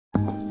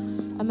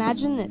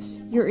Imagine this.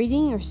 You're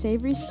eating your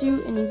savory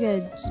stew and you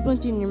get a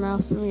splinter in your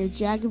mouth from your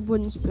jagged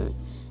wooden spoon.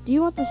 Do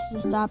you want this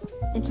to stop?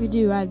 If you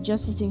do, I have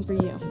just the thing for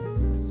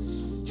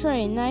you. Try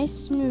a nice,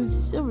 smooth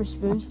silver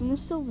spoon from the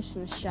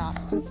Silversmith shop.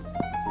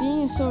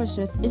 Being a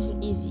silversmith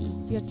isn't easy.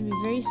 You have to be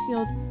very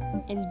skilled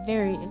and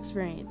very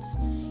experienced.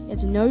 You have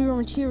to know your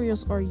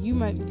materials or you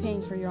might be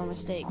paying for your own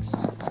mistakes.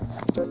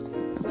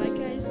 Like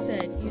I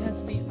said, you have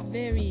to be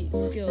very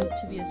skilled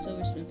to be a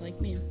silversmith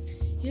like me.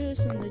 Here are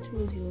some of the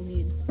tools you will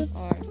need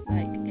are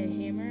like a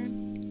hammer,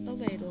 a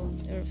ladle,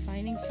 a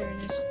refining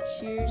furnace,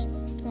 shears,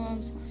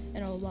 tongs,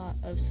 and a lot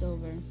of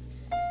silver.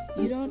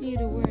 You don't need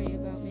to worry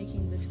about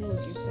making the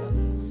tools yourself.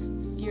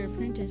 Your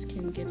apprentice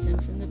can get them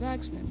from the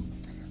blacksmith.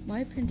 My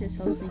apprentice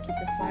helps me keep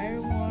the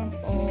fire warm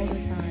all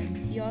the time.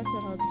 He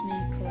also helps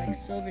me collect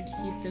silver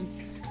to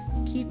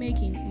keep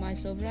making my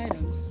silver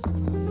items.